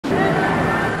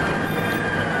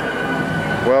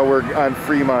Well, we're on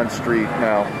Fremont Street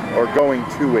now, or going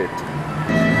to it.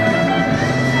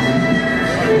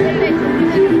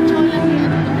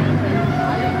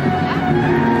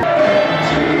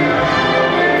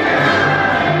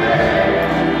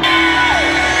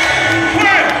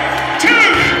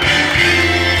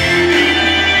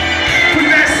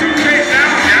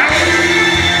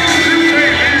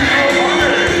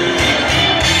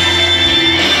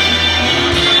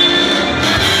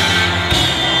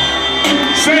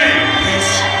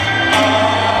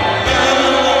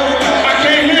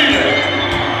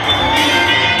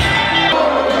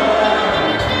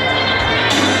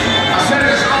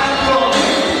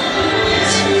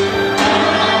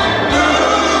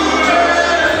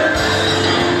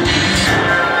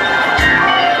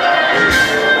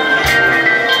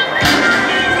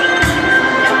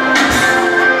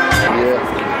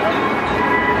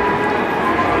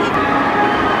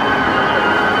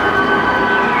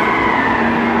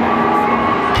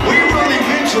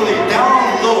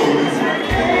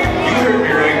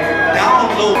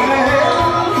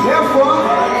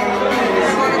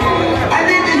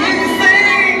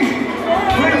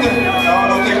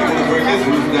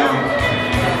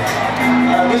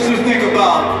 Let's just think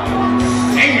about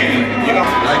singing, you know,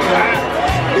 like that.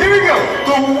 Here we go.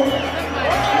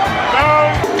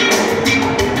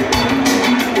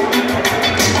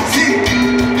 See,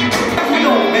 we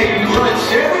don't make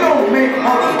bloodshed. We don't make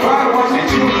mothers cry, watch their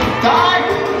children die.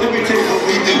 Let me tell you what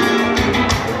we do.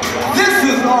 This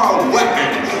is our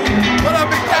weapon. What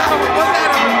up, big guy? What's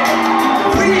that?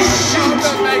 We shoot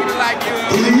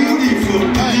beautiful,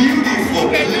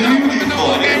 beautiful, beautiful.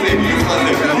 They say beautiful,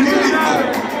 beautiful.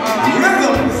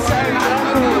 Rhythms.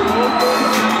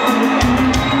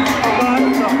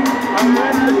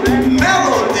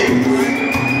 Melodies.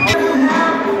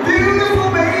 Beautiful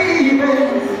baby.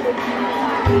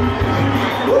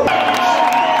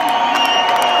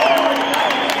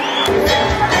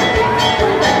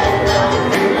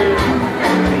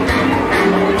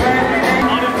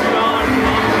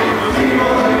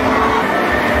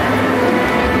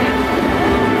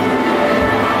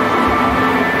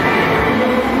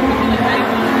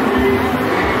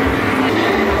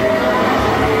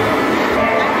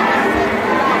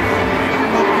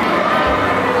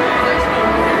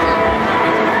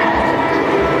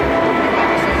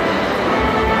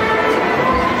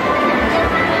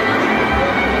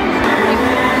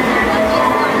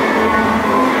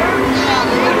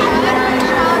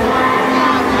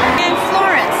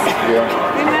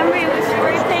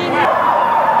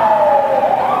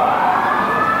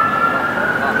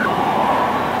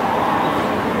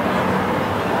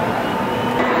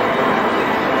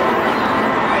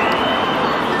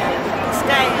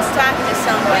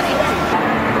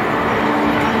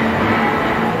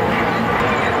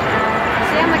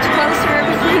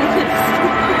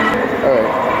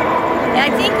 I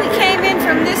think we came in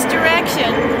from this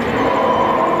direction,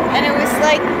 and it was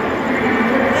like,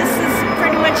 this is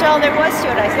pretty much all there was to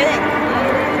it, I think.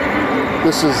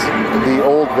 This is the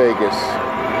old Vegas.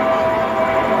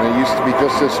 And it used to be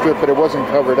just this strip, but it wasn't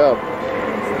covered up.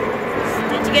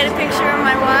 Did you get a picture of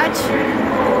my watch?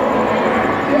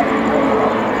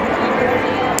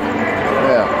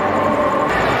 Yeah.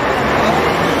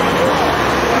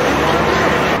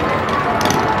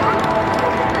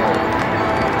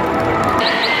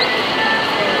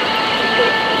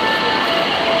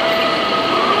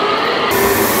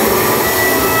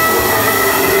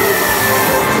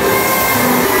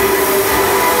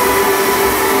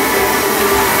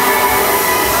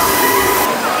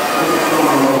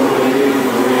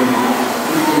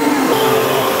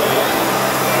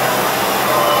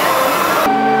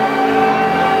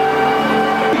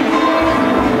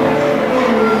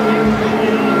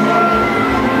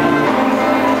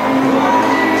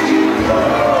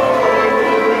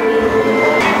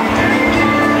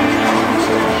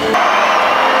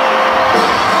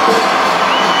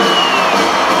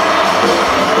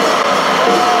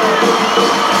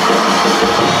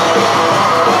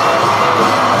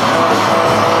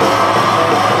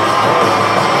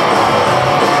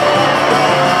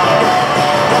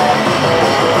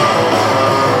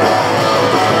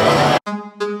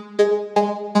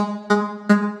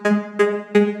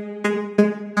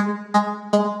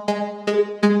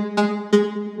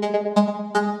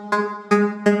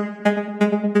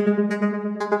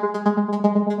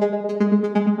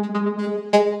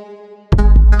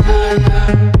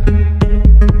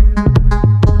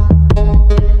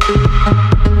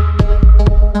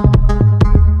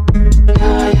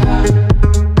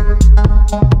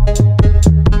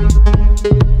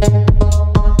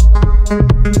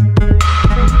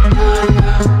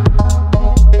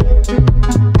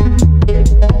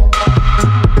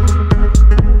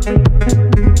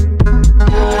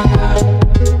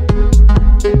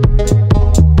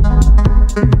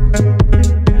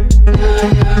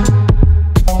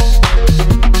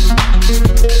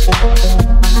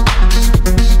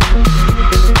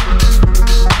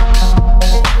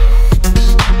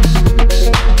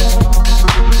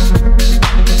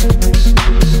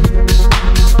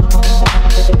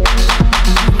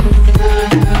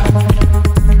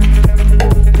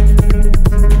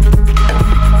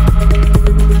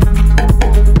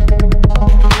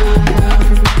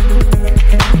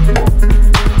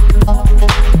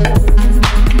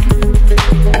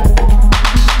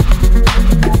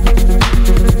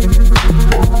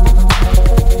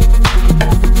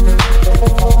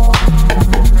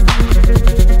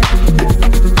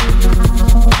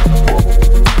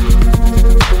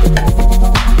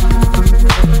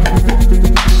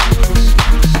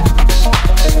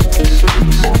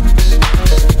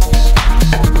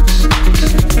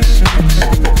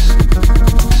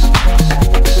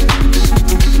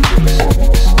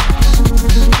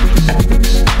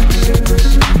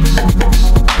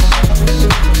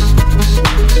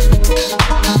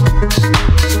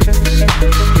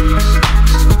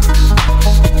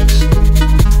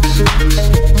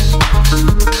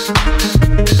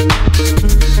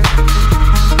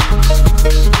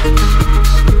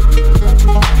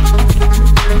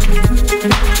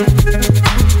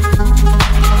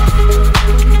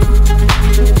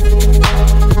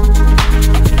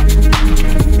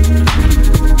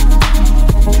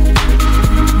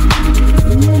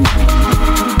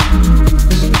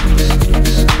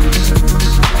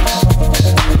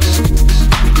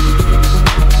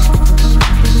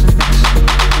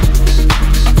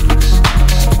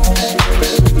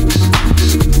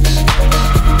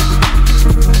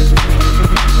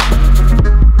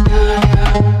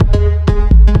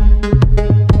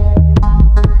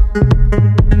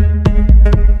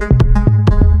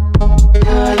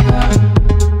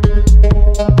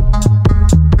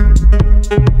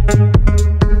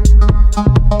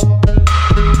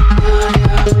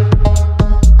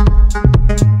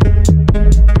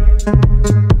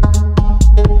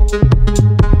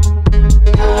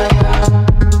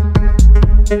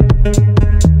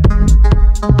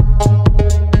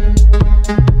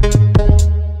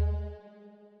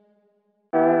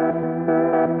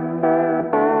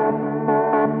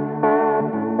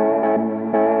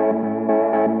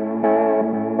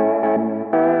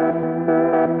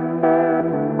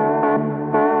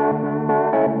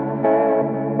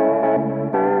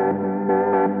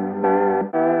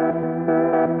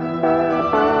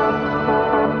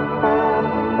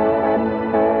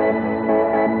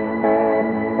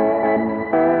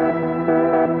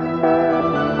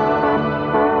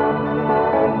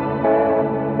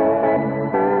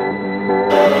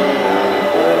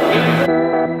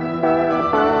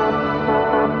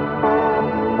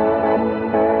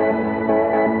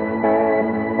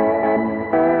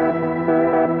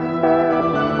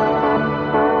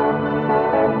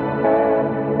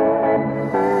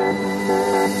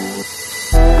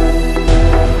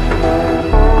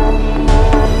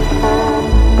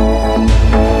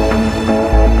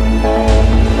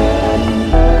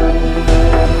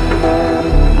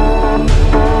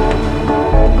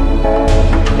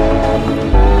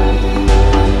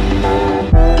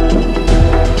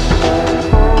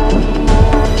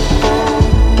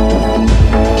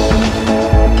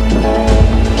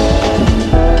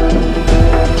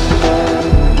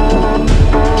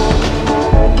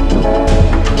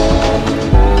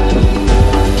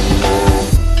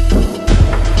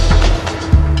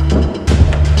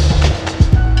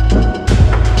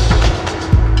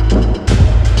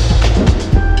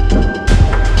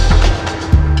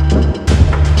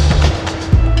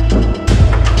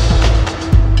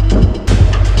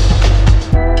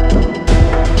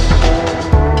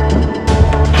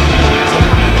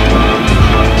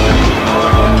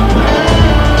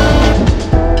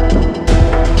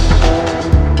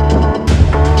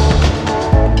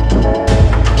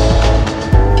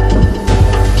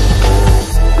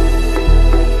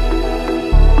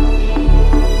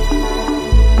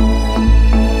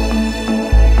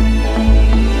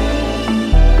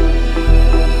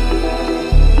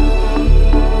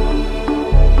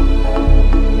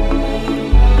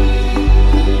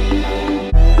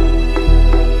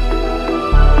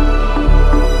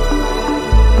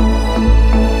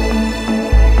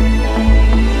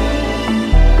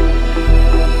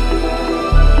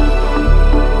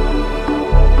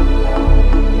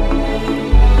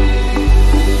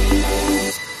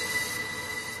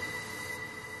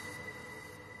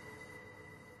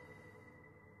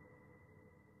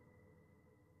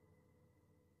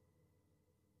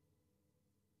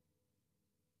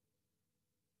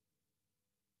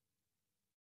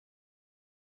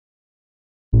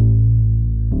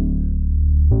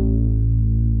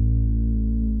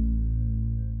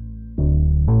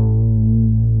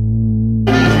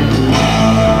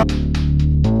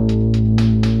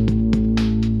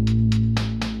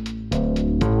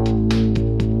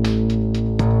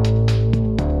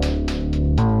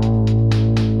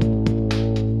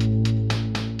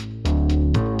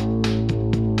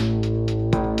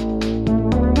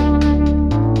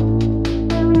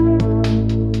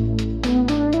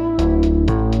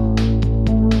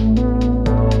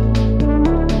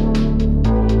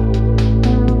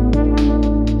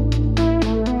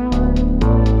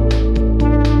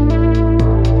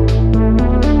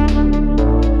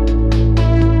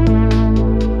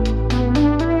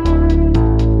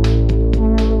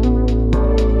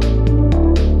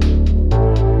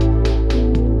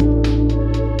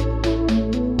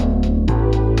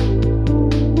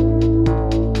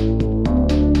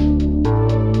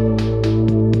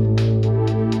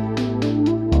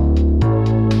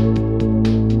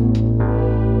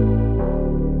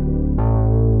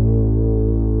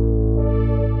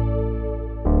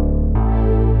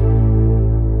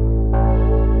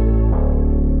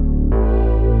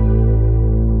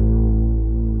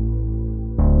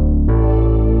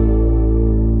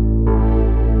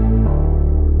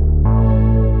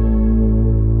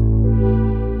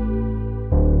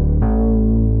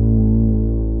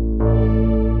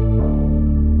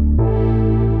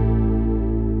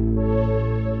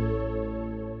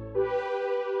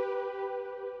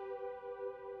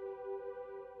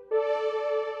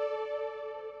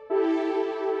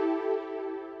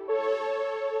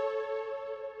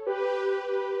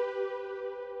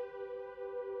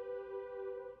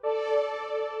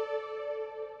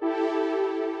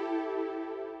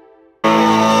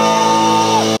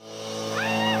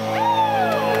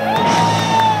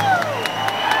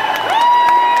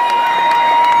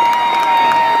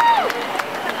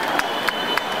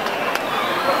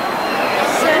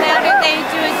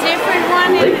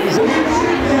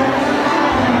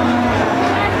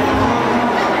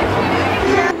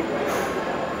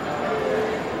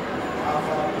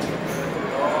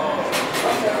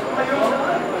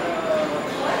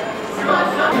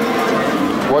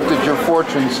 What did your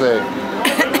fortune say?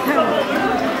 It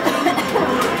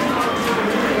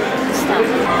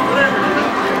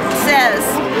says,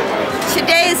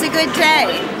 today is a good day.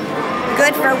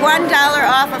 Good for $1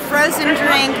 off a frozen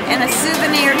drink and a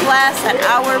souvenir glass at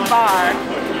our bar.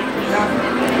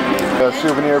 A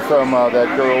souvenir from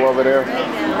that girl over there?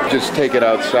 Just take it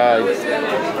outside.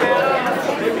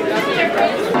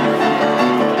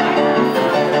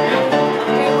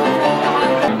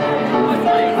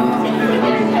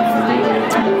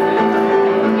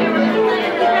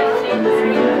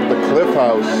 Cliff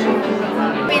House.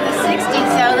 Maybe the 60s,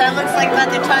 so that looks like about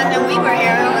the time that we were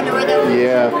here. I wonder where that was.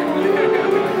 Yeah.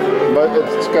 But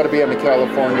it's got to be on the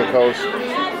California coast.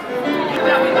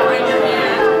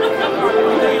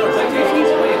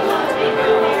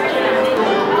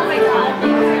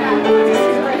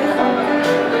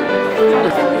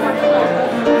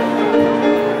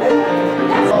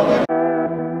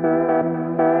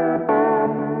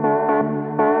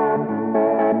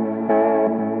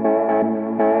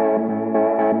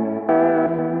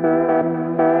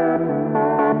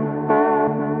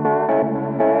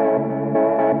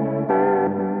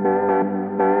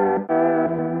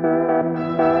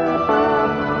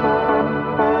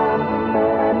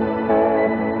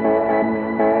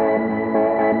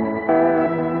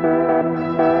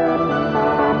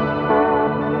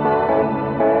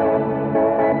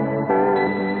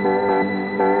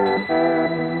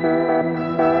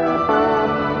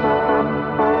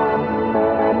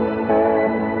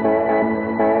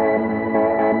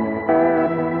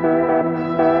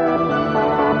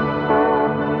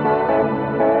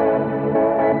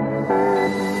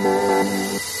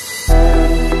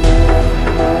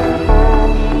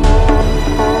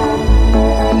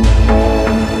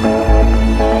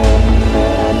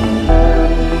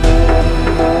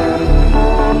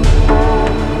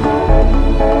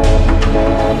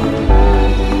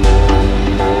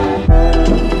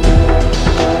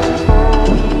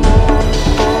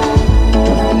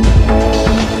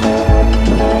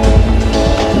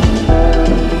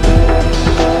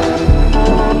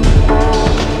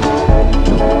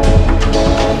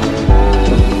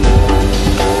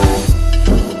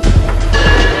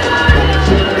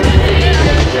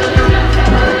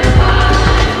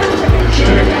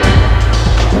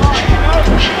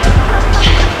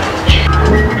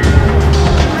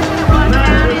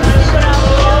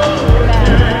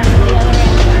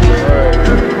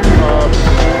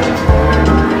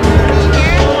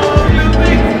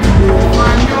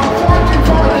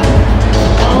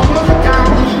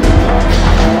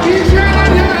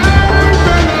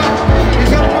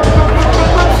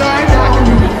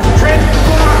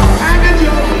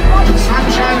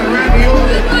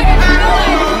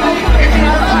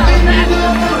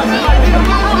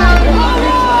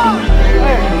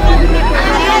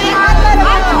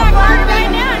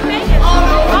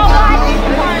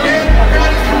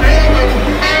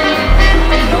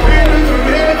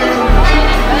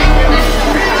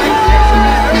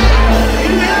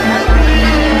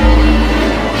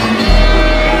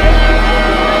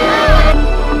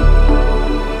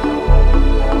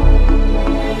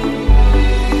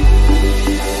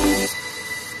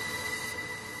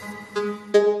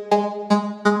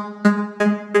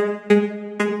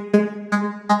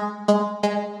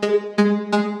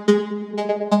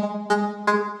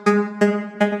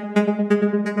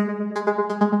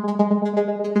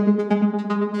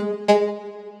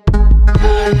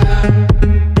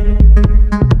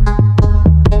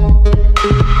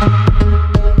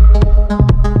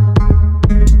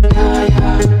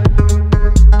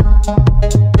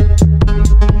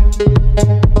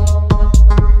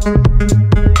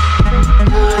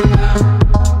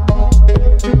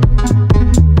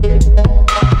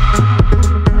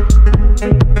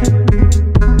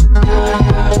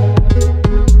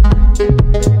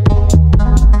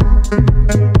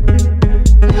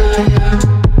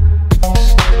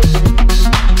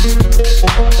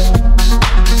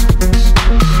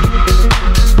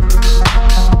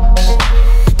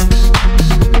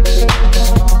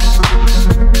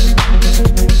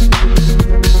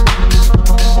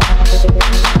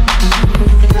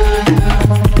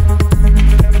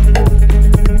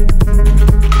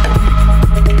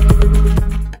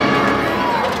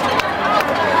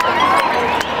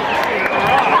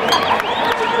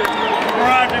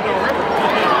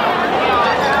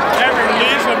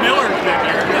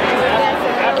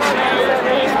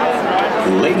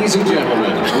 Ladies and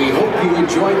gentlemen, we hope you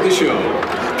enjoyed the show.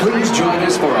 Please join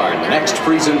us for our next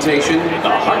presentation, The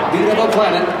Heartbeat of a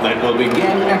Planet, that will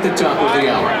begin at the top of the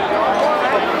hour.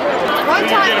 One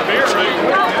time.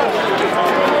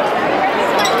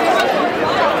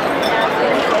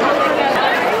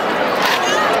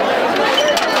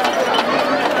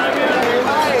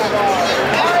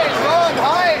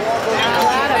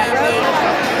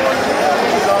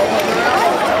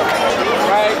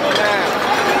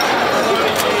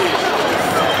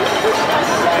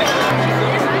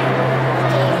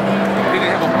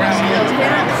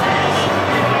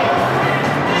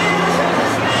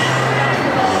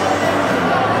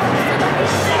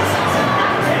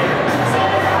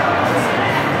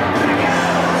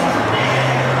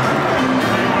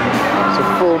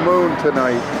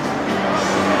 tonight.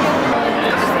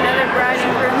 Another bride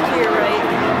and groom to your right.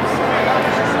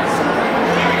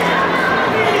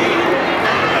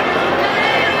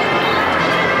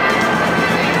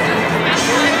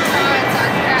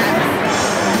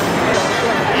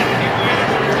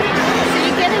 So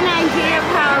you get an idea of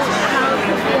how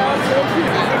the fields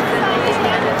live.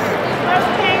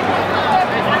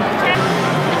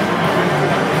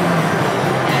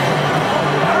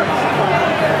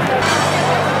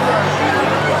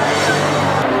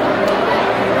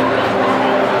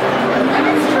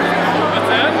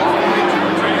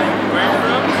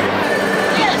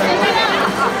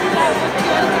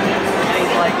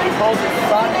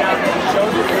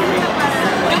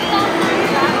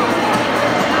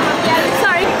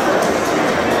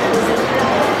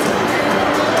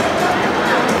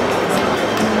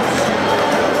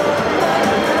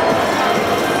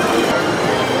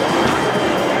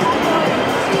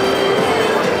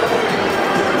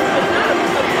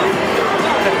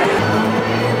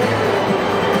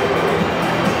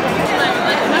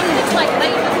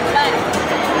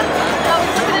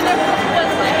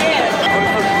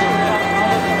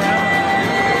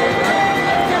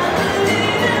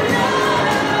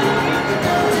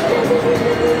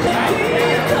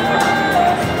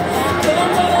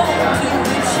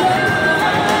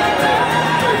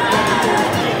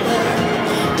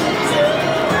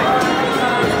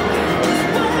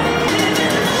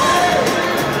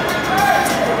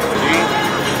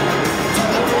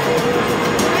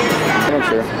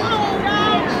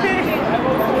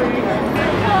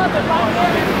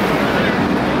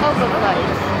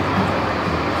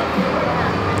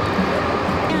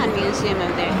 Museum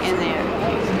in there.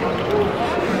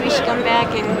 We should come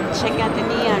back and check out the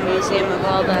neon museum of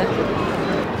all the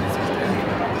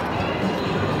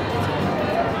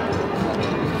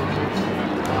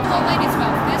Old lady's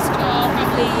about this tall,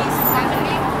 probably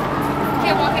 70.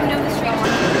 Can't walk him down the street.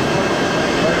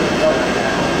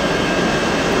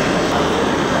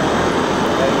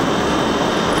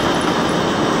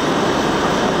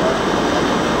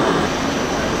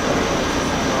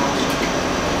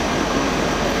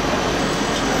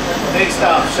 Next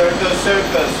stop, Circus,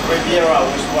 Riviera,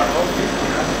 which one?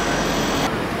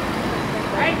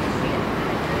 Right?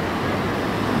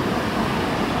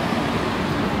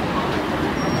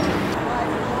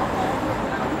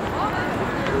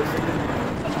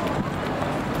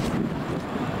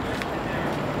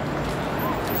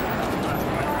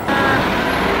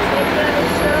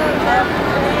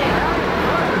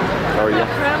 How are you?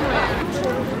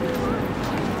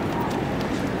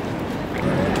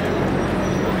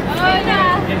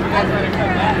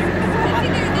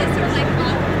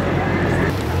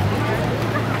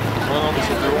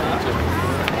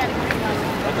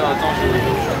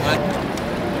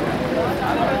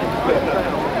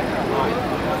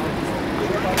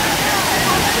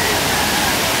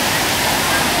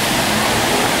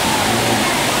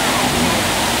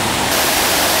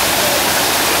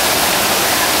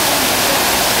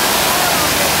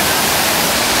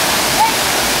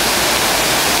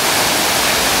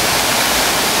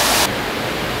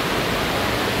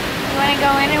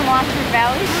 go in and wash your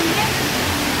belly?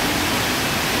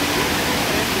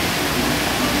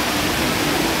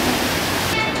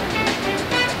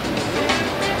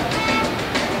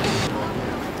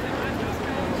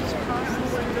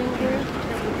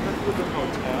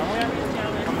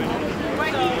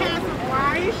 But he has a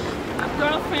wife, a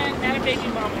girlfriend, and a baby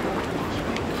mama.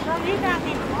 So you got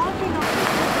me walking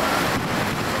on.